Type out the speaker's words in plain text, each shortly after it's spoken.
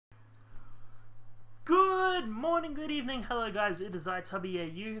Good morning, good evening, hello guys, it is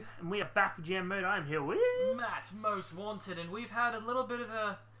IWAU, and we are back with GM Mode. I'm here with... Matt, Most Wanted, and we've had a little bit of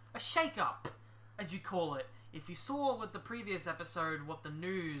a shake-up, as you call it. If you saw with the previous episode what the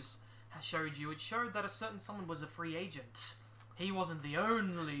news has showed you, it showed that a certain someone was a free agent. He wasn't the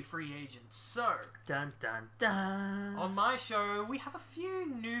only free agent, so... Dun dun dun! On my show, we have a few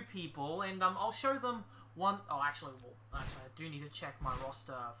new people, and I'll show them one... Oh, actually, I do need to check my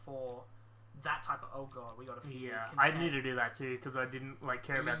roster for... that type of... Oh god, we got a few. Yeah, I need to do that too, because I didn't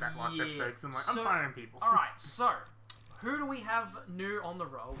care about that last episode, because I'm like, I'm firing people. Alright, so, who do we have new on the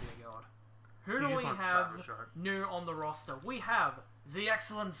roster? Oh dear god. Who do we have new on the roster? We have the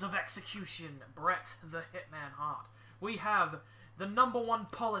Excellence of Execution, Bret the Hitman Hart. We have the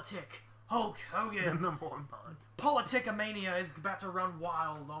 #1 politic, Hulk Hogan. The #1 politic. Politicomania is about to run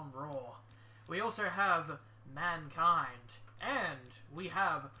wild on Raw. We also have Mankind. And we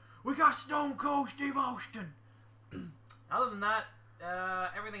got Stone Cold Steve Austin. Other than that,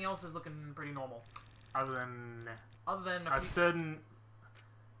 everything else is looking pretty normal. Other than a certain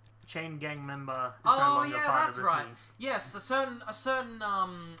Chain Gang member is no longer part of the team. Yes, a certain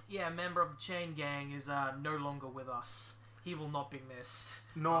member of the Chain Gang is no longer with us. He will not be missed.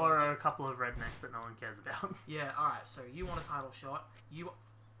 Nor a couple of rednecks that no one cares about. Yeah, alright, so you want a title shot.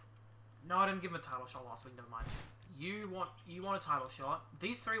 No, I didn't give him a title shot last week, never mind. You want a title shot.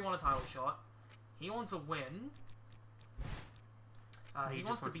 These three want a title shot. He wants a win. He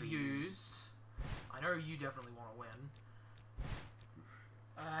wants to be used. I know you definitely want to win.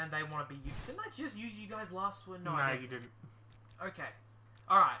 And they want to be used. Didn't I just use you guys last one? No, you didn't. Okay.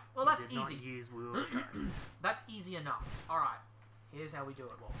 Alright. Well, that's easy. Not use That's easy enough. Alright. Here's how we do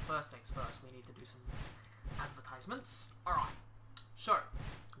it. Well, first things first. We need to do some advertisements. Alright. So,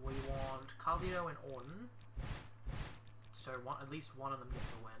 we want Carlito and Orton. So at least one of them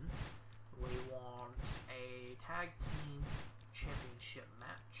gets a win. We want a tag team championship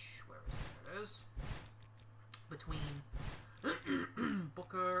match. Where is it? There it is. Between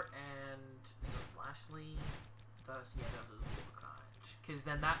Booker and I think it was Lashley versus that was Booker. Because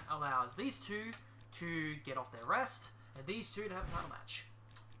then that allows these two to get off their rest and these two to have a title match.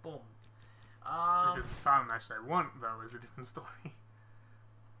 Boom. If it's a title match they want, though, is a different story.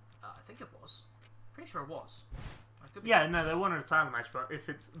 I think it was. Pretty sure it was. Yeah, no, they wanted a title match, but if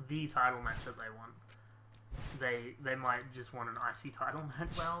it's the title match that they want, they might just want an IC title match.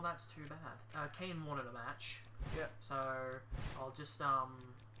 Well, that's too bad. Kane wanted a match. Yeah. So I'll just I know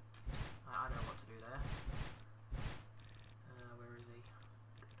what to do there. Where is he?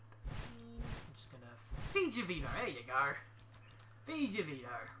 I'm just gonna feed you Vito. There you go. Feed you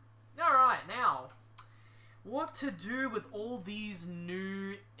Vito. All right, now. What to do with all these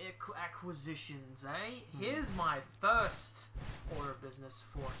new acquisitions, eh? Here's my first order of business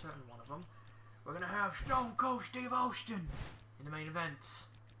for a certain one of them. We're going to have Stone Cold Steve Austin in the main event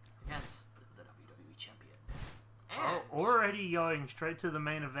against the WWE Champion. And already going straight to the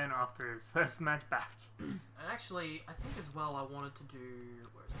main event after his first match back. And actually, I think as well I wanted to do...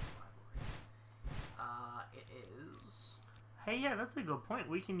 Where is the rivalry? It is... Hey, yeah, that's a good point.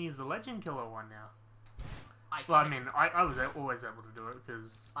 We can use the Legend Killer one now. I was always able to do it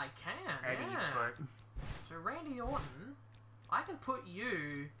because I can, Eddie, yeah. But... So Randy Orton, I can put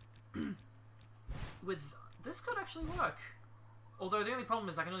you with this could actually work. Although the only problem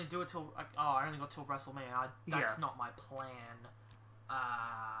is I can only do it till I only got till WrestleMania. That's not my plan.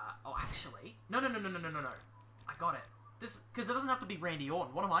 Oh, actually, no. I got it. This because it doesn't have to be Randy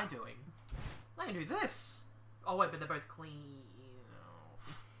Orton. What am I doing? I can do this. Oh wait, but they're both clean.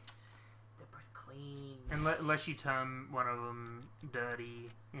 Unless you turn one of them dirty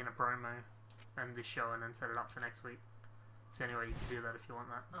in a promo and this show and then set it up for next week. So anyway, you can do that if you want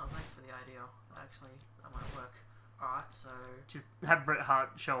that. Oh, thanks for the idea. Actually, that might work. Alright, so... Just have Bret Hart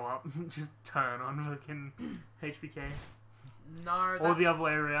show up, just turn on fucking HBK. No, or the other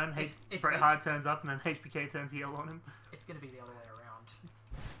way around. Bret Hart turns up and then HBK turns heel on him. It's gonna be the other way around.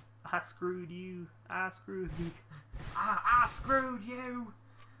 I screwed you. I screwed you. I screwed you!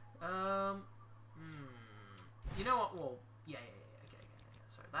 You know what? Well, yeah. Okay.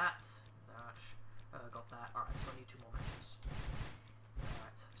 So that, got that. Alright, so I need 2 more matches.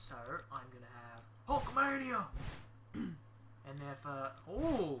 Alright, so I'm gonna have Hulkamania! And if,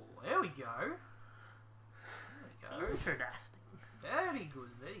 oh, there we go. Interesting. Very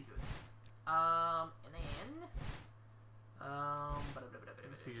good. And then,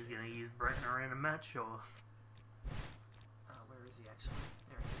 so you're just gonna use Bret in a random match, or? Where is he actually?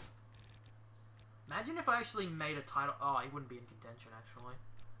 There he is. Imagine if I actually made a title... Oh, he wouldn't be in contention, actually.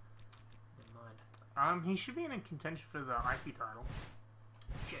 Never mind. He should be in contention for the IC title.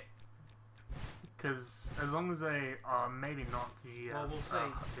 Shit. Because as long as they maybe not, because you Well, have we'll see.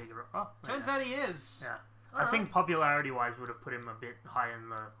 a bigger. Oh, Turns out he is. Yeah. All I think popularity-wise would have put him a bit higher in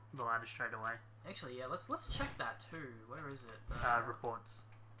the ladder straight away. Actually, yeah. Let's check that too. Where is it? Reports.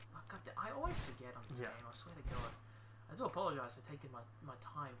 Oh, God, I always forget on this game. I swear to God. I do apologize for taking my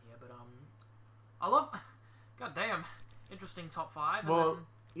time here, but I love. God damn, interesting top 5. Well, and then,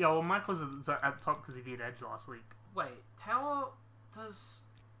 yeah. Well, Michael's at the top because he beat Edge last week. wait, how does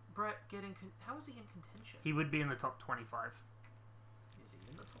Brett get in? How is he in contention? He would be in the top 25. Is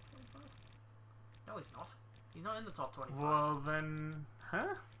he in the top 25? No, he's not. He's not in the top 25. Well, then,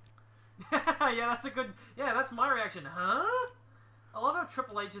 huh? Yeah, that's a good. Yeah, that's my reaction. Huh? I love how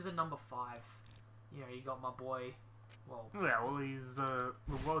Triple H is in number 5. You know, you got my boy. Well, Yeah, well, he's the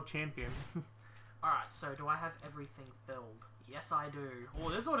world champion. alright, so do I have everything filled? Yes, I do. Oh,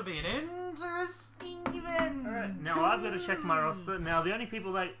 this ought to be an interesting event. Alright, now I've got to check my roster. Now, the only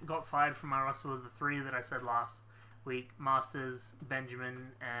people that got fired from my roster was the 3 that I said last week. Masters,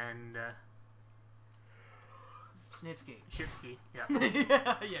 Benjamin, and Snitsky. Shitsky. Yeah.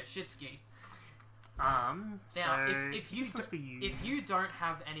 Yeah, Shitsky. Now, Now, so if you don't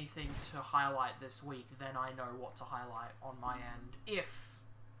have anything to highlight this week, then I know what to highlight on my end. If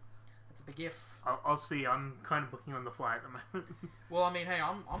that's a big if. I'll see. I'm kind of booking on the fly at the moment. Well, I mean, hey,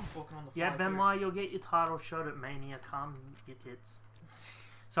 I'm booking on the fly. Yeah, Benoit, you'll get your title shot at Mania. Calm your tits.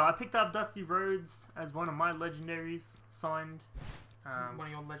 So I picked up Dusty Rhodes as one of my legendaries signed. One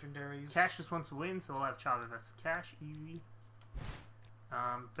of your legendaries. Cash just wants to win, so I'll have Chava vs. Cash. Easy.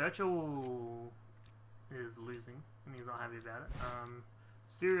 Birchall is losing, and he's not happy about it.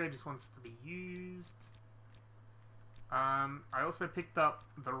 Stereo just wants to be used. I also picked up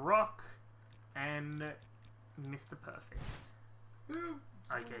The Rock and Mr. Perfect.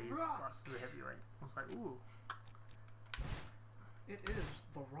 Okay, he's classed as a heavyweight. I was like, ooh. It is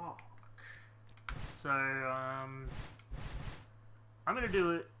The Rock. So, I'm gonna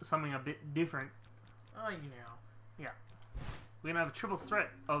do something a bit different. Oh, you know. We're gonna have a triple threat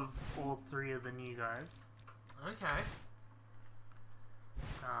of all 3 of the new guys. Okay.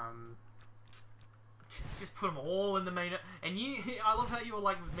 Just put them all in the main. And I love how you were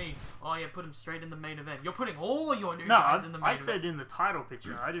like with me. Oh yeah, put them straight in the main event. You're putting all your new guys in the main event. I said in the title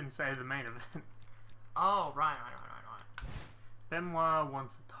picture. I didn't say the main event. Oh right. Benoit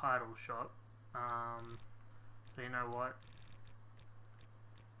wants a title shot. So you know what?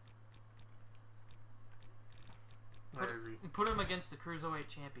 Where is he? Put him against the Cruiserweight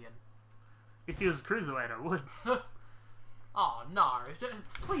champion. If he was Cruiserweight, I would. Oh no!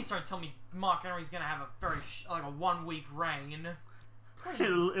 Please don't tell me Mark Henry's gonna have a 1 week reign.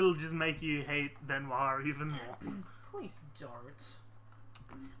 It'll just make you hate Benoit even more. Please don't.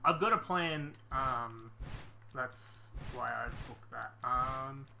 I've got a plan. That's why I've booked that.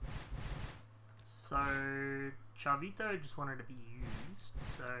 So Chavito just wanted to be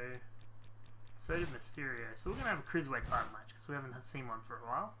used. So did Mysterio. So we're gonna have a cruiserweight title match because we haven't seen one for a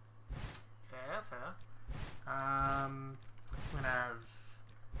while. Fair. We're gonna have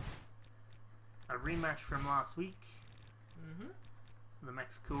a rematch from last week. The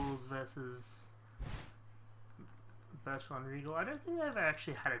Mex Cools versus Birchall and Regal. I don't think they ever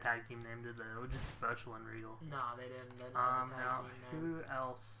actually had a tag team name, did they? Or just Birchall and Regal. Nah, they didn't. They didn't have a tag team name. Who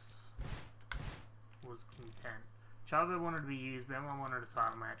else was content? Chavo wanted to be used. Benoit wanted a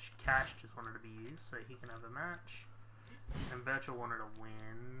title match. Cash just wanted to be used, so he can have a match. And Birchall wanted to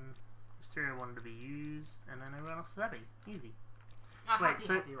win. Mysterio wanted to be used, and then everyone else is happy. Easy. Wait,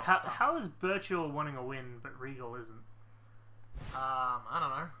 so how is Birchall wanting a win, but Regal isn't? I don't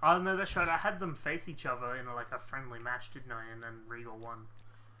know. Oh no, that's right. I had them face each other in a friendly match, didn't I? And then Regal won.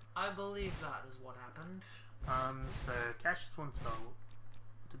 I believe that is what happened. So Cash just wants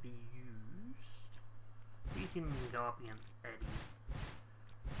to be used. So he can go up against Eddie.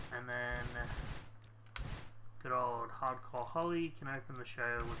 And then good old Hardcore Holly can open the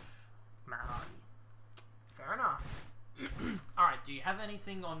show with Matt Hardy. Fair enough. Alright, do you have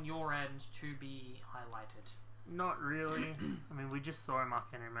anything on your end to be highlighted? Not really. I mean, we just saw a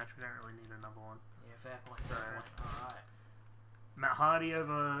Mark Henry match. We don't really need another one. Yeah, fair point. So, fair point. Alright. Matt Hardy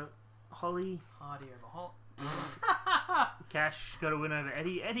over Holly. Hardy over Holly. Cash got a win over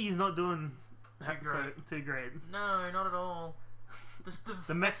Eddie. Eddie's not doing too great. No, not at all.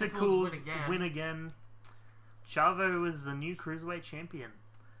 The Mexicals win again. Chavo is the new Cruiserweight champion.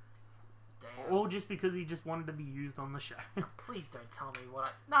 Damn. All just because he just wanted to be used on the show. Please don't tell me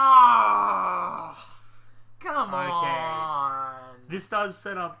what I... No! Come on! This does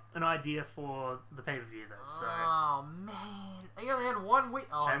set up an idea for the pay-per-view though, so... Oh, man. I only had 1 week...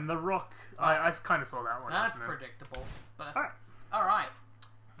 Oh. And The Rock... I kind of saw that one. That's predictable. But Alright. Alright.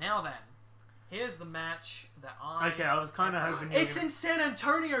 Now then. Here's the match that I... Okay, I was kind of hoping... It's in San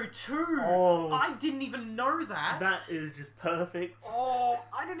Antonio too! Oh. I didn't even know that! That is just perfect. Oh,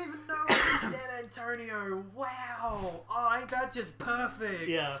 I didn't even know it was in San Antonio! Wow! Oh, ain't that just perfect?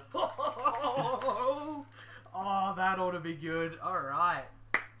 Yeah. Oh, that ought to be good. Alright.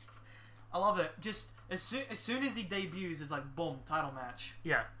 I love it. Just, as soon as he debuts, it's like, boom, title match.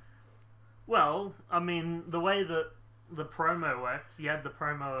 Yeah. Well, I mean, the way that the promo worked, you had the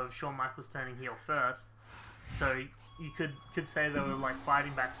promo of Shawn Michaels turning heel first, so you could say they were like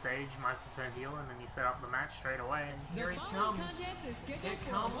fighting backstage, Michael turned heel, and then you set up the match straight away. And here he comes. Here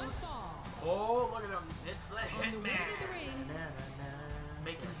comes. Oh, look at him. It's the Hitman.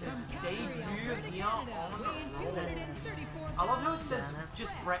 Making his debut here on the Raw. I love how it says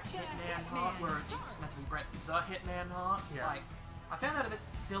just Bret Hitman Hart, where it's meant to be Bret the Hitman Hart. Yeah. Like, I found that a bit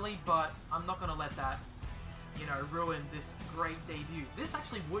silly, but I'm not going to let that, you know, ruin this great debut. This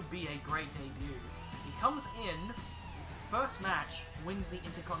actually would be a great debut. He comes in, first match, wins the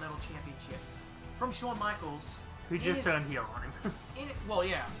Intercontinental Championship from Shawn Michaels. Who just turned heel on him. Well,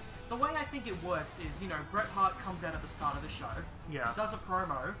 yeah. The way I think it works is, you know, Bret Hart comes out at the start of the show, Yeah. does a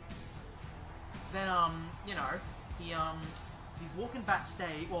promo, then, you know, he's walking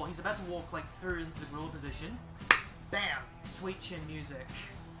backstage, well, he's about to walk, like, through into the gorilla position, bam, sweet chin music,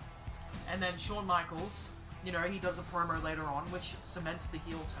 and then Shawn Michaels, you know, he does a promo later on, which cements the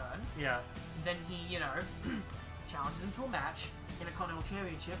heel turn, Yeah. then he, you know, challenges him to a match, Intercontinental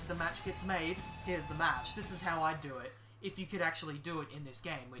Championship, the match gets made, here's the match, this is how I do it. If you could actually do it in this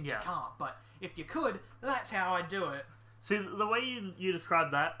game, which you can't. But if you could, that's how I do it. See, the way you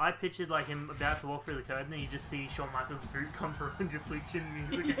described that, I pictured like him about to walk through the curtain and you just see Shawn Michaels' boot come through and just sweet chin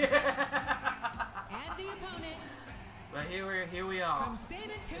music. Yeah. And the opponent. But here we are. From San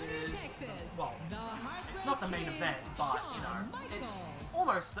Antonio, Texas. Well, it's not the main event, but you know, it's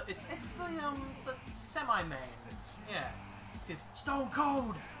almost it's the semi-main. Yeah, because Stone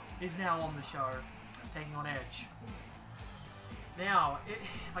Cold is now on the show, taking on Edge. Now,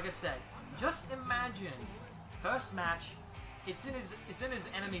 like I said, just imagine first match. It's in his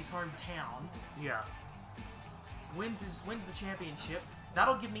enemy's hometown. Yeah. Wins the championship.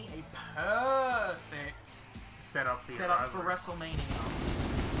 That'll give me a perfect Set up for WrestleMania.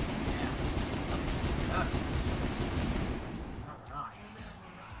 Yeah. Alright.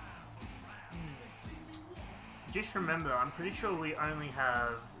 Just remember, I'm pretty sure we only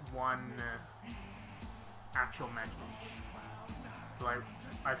have one actual match each. So like,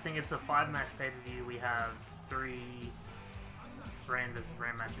 I think it's a 5-match pay-per-view. We have 3 brand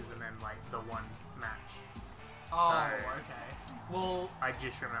matches and then like the 1 match. Oh, So, okay. Well, I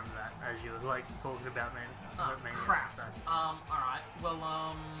just remember that as you were like talking about Mania. crap. So. Alright.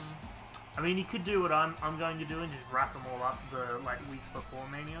 Well, I mean, you could do what I'm going to do and just wrap them all up the like week before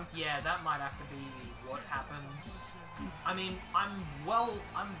Mania. yeah, that might have to be what happens. I mean, I'm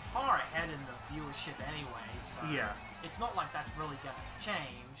far ahead in the viewership anyway, so Yeah. it's not like that's really gonna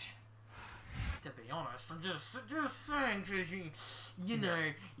change. To be honest, I'm just saying, cause you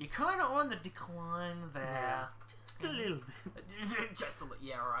know, you're kind of on the decline there. Just a little bit. Just a little,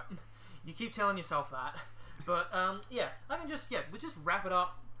 yeah, right. You keep telling yourself that, but yeah, I can just we'll just wrap it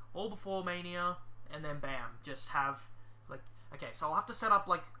up all before Mania, and then bam, just have like okay. So I'll have to set up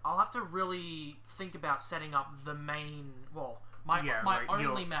I'll have to really think about setting up the main my like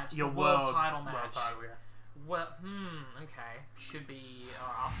only match, your the world title match. World title, yeah. Well, okay. Should be...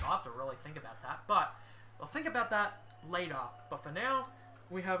 I'll have to really think about that. But I'll think about that later. But for now,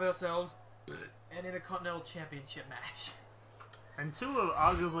 we have ourselves an Intercontinental Championship match. And 2 of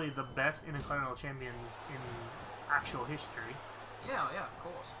arguably the best Intercontinental Champions in actual history. Yeah, of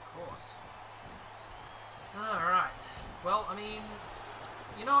course. Alright. Well, I mean...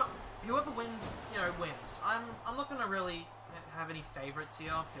 You know what? Whoever wins, wins. I'm not going to really have any favorites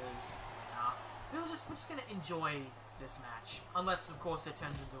here, because... We're just gonna enjoy this match, unless of course it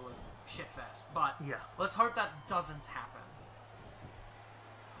turns into a shitfest. But let's hope that doesn't happen.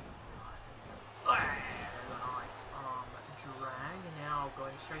 There's a nice drag, and now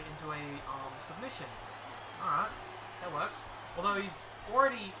going straight into a submission. All right, that works. Although he's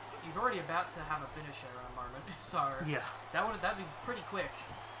already about to have a finisher in a moment, so that'd be pretty quick.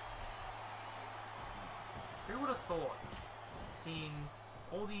 Who would have thought, seeing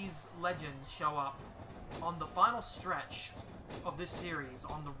all these legends show up on the final stretch of this series,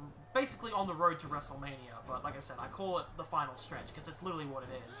 basically on the road to WrestleMania. But like I said, I call it the final stretch because it's literally what it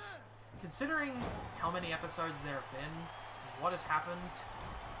is. Considering how many episodes there have been, and what has happened,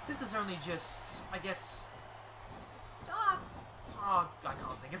 this is only just, I guess, I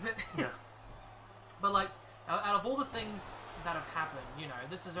can't think of it. Yeah. But like, Out of all the things that have happened, you know,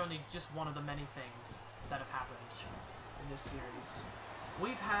 this is only just one of the many things that have happened in this series.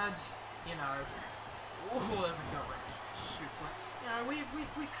 We've had, you know, oh, there's a gut wrench. Shoot, you know,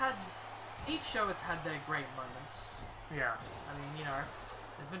 we've had, each show has had their great moments. Yeah. I mean, you know,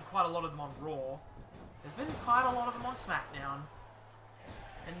 there's been quite a lot of them on Raw. There's been quite a lot of them on SmackDown.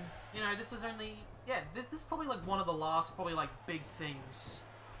 And, you know, this is only, yeah, this is probably like one of the last, probably like big things,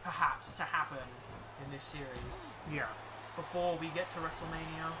 perhaps, to happen in this series. Yeah. Before we get to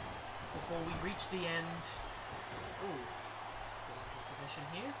WrestleMania, before we reach the end. Ooh, good submission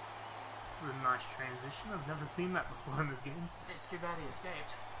here. It was a nice transition. I've never seen that before in this game. It's too bad he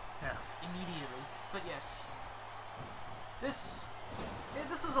escaped. Yeah. Immediately. But yes. This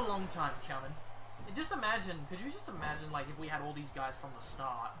was a long time coming. Just imagine, could you just imagine, like, if we had all these guys from the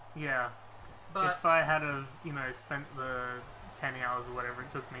start? Yeah. But if I had have, you know, spent the 10 hours or whatever it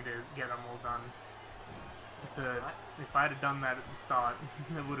took me to get them all done, if I had done that at the start,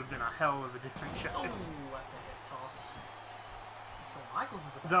 it would have been a hell of a different show. oh, that's a hip toss. Shawn Michaels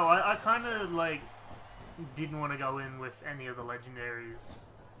is about Though I kind of, like, didn't want to go in with any of the legendaries,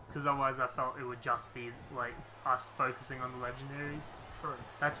 because otherwise I felt it would just be, like, us focusing on the legendaries. true.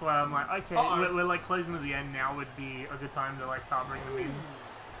 That's why I'm like, okay, we're like closing to the end now would be a good time to like start bringing them in,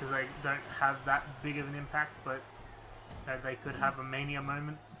 because they don't have that big of an impact, but they could have a Mania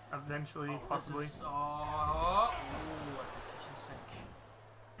moment eventually, possibly. This is, oh, ooh, that's a kitchen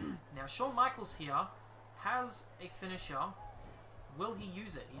sink. Now Shawn Michaels here has a finisher. Will he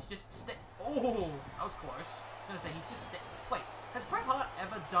use it? He's just oh, that was close. I was gonna say he's just wait. Has Bret Hart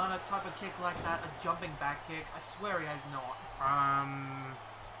ever done a type of kick like that? A jumping back kick? I swear he has not. I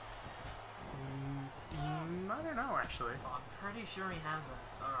don't know actually. Oh, I'm pretty sure he hasn't.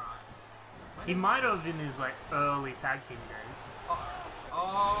 Alright. He might have in his like early tag team days.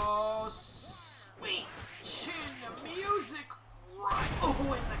 Oh, sweet chin music. Right. Oh,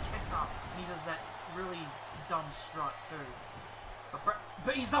 and the kiss up. And he does that really dumb strut too.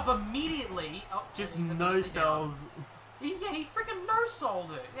 But he's up immediately. Oh, Just he's no immediately cells. down. Yeah, he freaking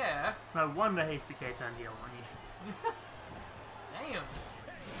no-sold it, yeah. No wonder HBK turned heel on you. Damn.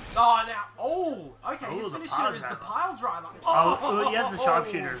 Oh, now, oh, okay, Oh, his the finisher pile is the driver. pile driver. Oh, he has the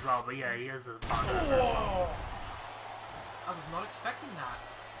sharpshooter as well, but yeah, he has a pile driver as well. Oh. I was not expecting that.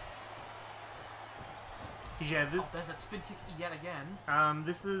 Yeah, Oh, there's that spin kick yet again.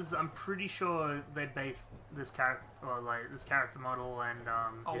 this is, I'm pretty sure they based this character, or like, this character model and,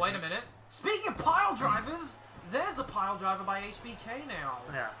 Oh, his wait a minute. Speaking of pile drivers, there's a pile driver by HBK now.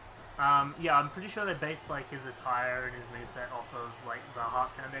 Yeah. Yeah, I'm pretty sure they based, like, his attire and his moveset off of, like, the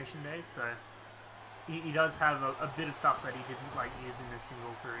Heart Foundation days, so he does have a bit of stuff that he didn't, like, use in his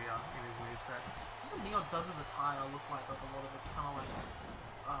single career in his moveset. Doesn't Neo does his attire look like a lot of it's kind of like...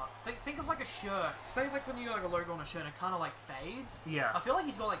 think of like a shirt. Say like when you got like a logo on a shirt, it kind of like fades. Yeah. I feel like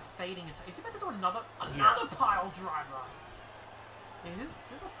he's got like fading. Is he about to do another Yeah. pile driver? Yeah,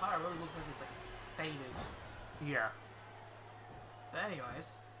 his attire really looks like it's like faded. Yeah. But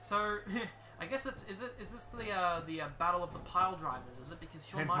anyways, so I guess is this the battle of the pile drivers? Is it because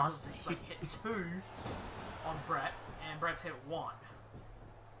Shawn It Michaels must has be. like hit 2 on Bret and Bret's hit 1?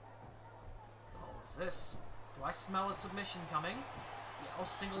 Oh, what is this? Do I smell a submission coming? Yeah, oh,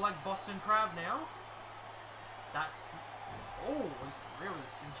 single leg Boston Crab now. That's... Oh, he's really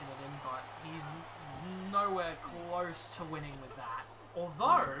cinching it in, but he's nowhere close to winning with that.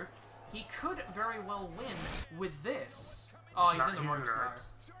 Although, he could very well win with this. Oh, he's in the ropes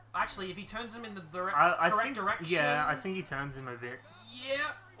though. Actually, if he turns him in the correct direction... Yeah, I think he turns him a bit.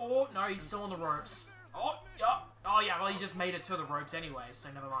 Yeah. Oh, no, he's still on the ropes. Oh, yeah. Oh, yeah, well, he just made it to the ropes anyway, so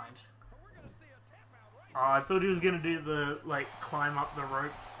never mind. Oh, I thought he was gonna do the, like, climb up the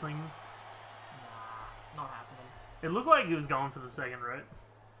ropes thing. Nah, not happening. It looked like he was going for the second rope.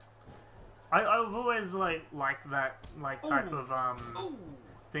 I've always, like, liked that, like, type of, Ooh.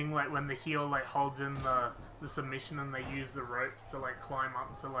 thing, like, when the heel, like, holds in the submission and they use the ropes to, like, climb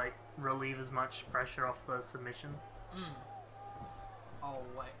up to, like, relieve as much pressure off the submission. Mm. Oh,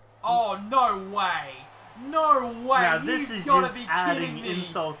 wait. Oh, no way! No way! Now, this is gotta just be adding kidding me.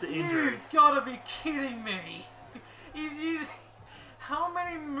 insult to injury. You've gotta be kidding me! He's using... How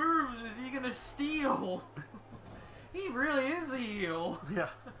many moves is he gonna steal? He really is a heel. Yeah.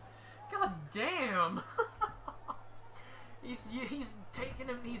 God damn! he's taken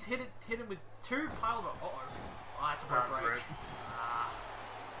him. He's hit him with 2 pile of. Oh, that's a Right, break. right.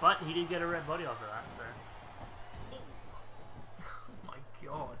 But he did get a red body off of that, so. Oh my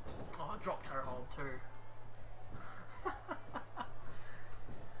god! Oh, I dropped her hold too.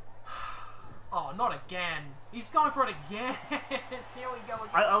 Oh, not again. He's going for it again. Here we go again.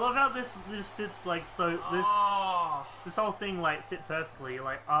 I love how this fits like so. Oh. This whole thing like fit perfectly.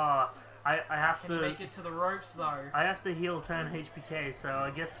 Like I have Can to he make it to the ropes though? I have to heel turn HBK, so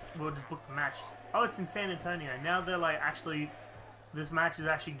I guess we'll just book the match. Oh, it's in San Antonio. Now they're like actually, this match is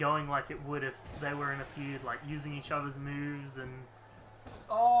actually going like it would if they were in a feud, like using each other's moves and.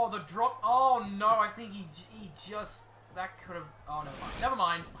 Oh, the drop. Oh no, I think he just that could have. Oh no, never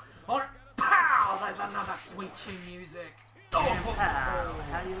mind. Oh, pow! There's another sweet chin music. Oh, Pow!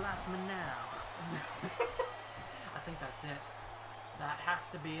 How you like me now? I think that's it. That has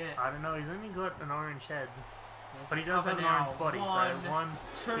to be it. I don't know. He's only got an orange head, There's but he the does cover have an now. orange body. One,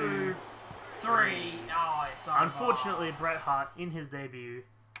 So 1, 2, 3. Oh, it's over. Unfortunately, Bret Hart in his debut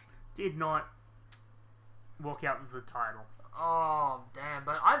did not walk out with the title. Oh damn!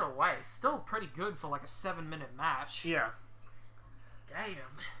 But either way, still pretty good for like a 7-minute match. Yeah. Damn.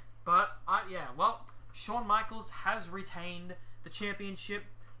 But yeah. Well, Shawn Michaels has retained the championship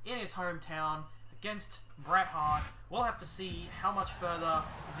in his hometown against Bret Hart. We'll have to see how much further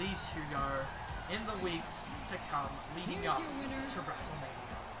these two go in the weeks to come, leading Here's up your winner. to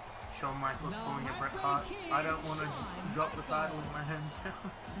WrestleMania. Shawn Michaels The calling it Bret Heartbreak Hart. Kid, I don't want to Shawn drop the title in my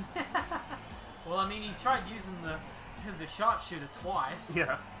hometown. Well, I mean, he tried using the sharpshooter twice.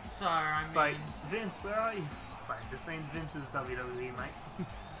 Yeah. So I It's mean, like, Vince, where are you? Like, this ain't Vince's WWE, mate.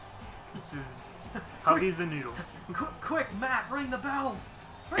 This is Tubby's and Noodles. quick, Matt, ring the bell.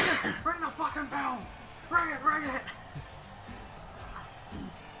 Ring it. Ring the fucking bell. Ring it. Ring it.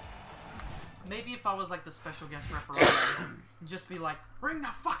 Maybe if I was like the special guest referee, just be like, ring the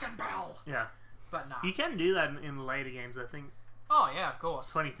fucking bell. Yeah. But nah. You can do that in later games, I think. Oh yeah, of course.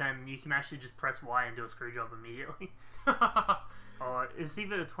 2010, you can actually just press Y and do a screw job immediately. Or it's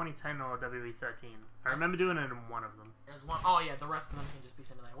either 2010 or WWE 13. I remember doing it in one of them. There's one. Oh yeah, the rest of them can just be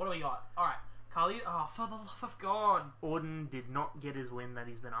simulated. What do we got? All right, Carlito. Oh, for the love of God. Orton did not get his win that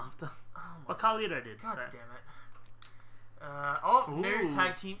he's been after. Oh Well, my Carlito did. God So. damn it. New Ooh.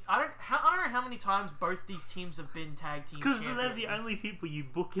 tag team. I don't know how many times both these teams have been tag team Because champions. they're the only people you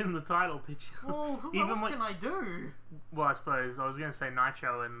book in the title picture. Well, who Even else when- can I do? Well, I suppose I was going to say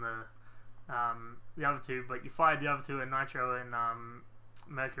Nitro and the other two, but you fired the other two, and Nitro and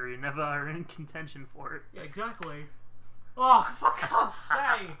Mercury never are in contention for it. Yeah, exactly. Oh, for God's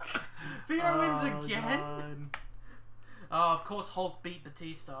sake! Vito wins again. God. Oh, of course, Hulk beat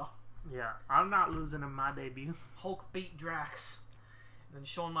Batista. Yeah, I'm not losing in my debut. Hulk beat Drax. Then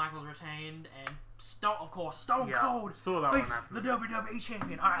Shawn Michaels retained, and Stone Yeah, Cold saw that beat one happen. the WWE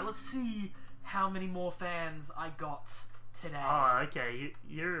champion. All right, let's see how many more fans I got today. Oh, okay,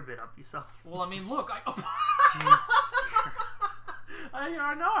 you're a bit up yourself. Well, I mean, look, Jesus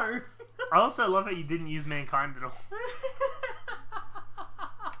I know. I also love how you didn't use Mankind at all.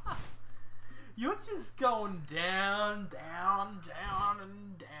 You're just going down, down, down,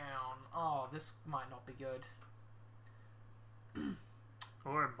 and down. Oh, this might not be good.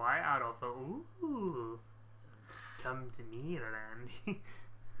 Or a buyout offer. Ooh. Come to me, Randy.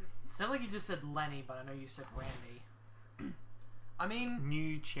 It sounded like you just said Lenny, but I know you said Randy. I mean,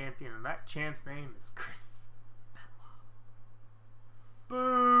 New champion, and that champ's name is Chris.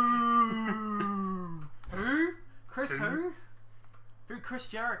 boo! Who? Chris Who? who? Who? Chris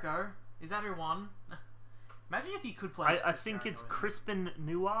Jericho? Is that who won? Imagine if you could play. as I Chris think Jericho it's in this. Crispin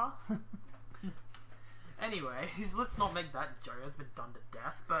Noir. Anyways, let's not make that joke. It's been done to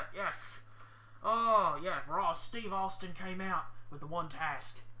death. But yes. Oh, yeah. Raw Steve Austin came out with the one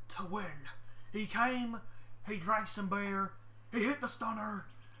task to win. He came, he drank some beer, he hit the stunner,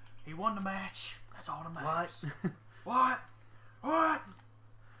 he won the match. That's all that matters. What? What?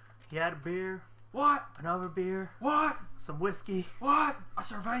 He had a beer, What? another beer, What? some whiskey. What? A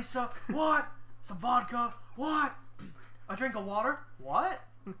cerveza? What? Some vodka? What? A drink of water? What?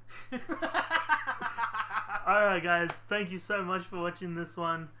 Alright guys, thank you so much for watching this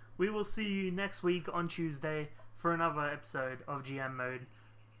one. We will see you next week on Tuesday for another episode of GM Mode.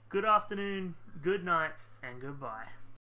 Good afternoon, good night, and goodbye.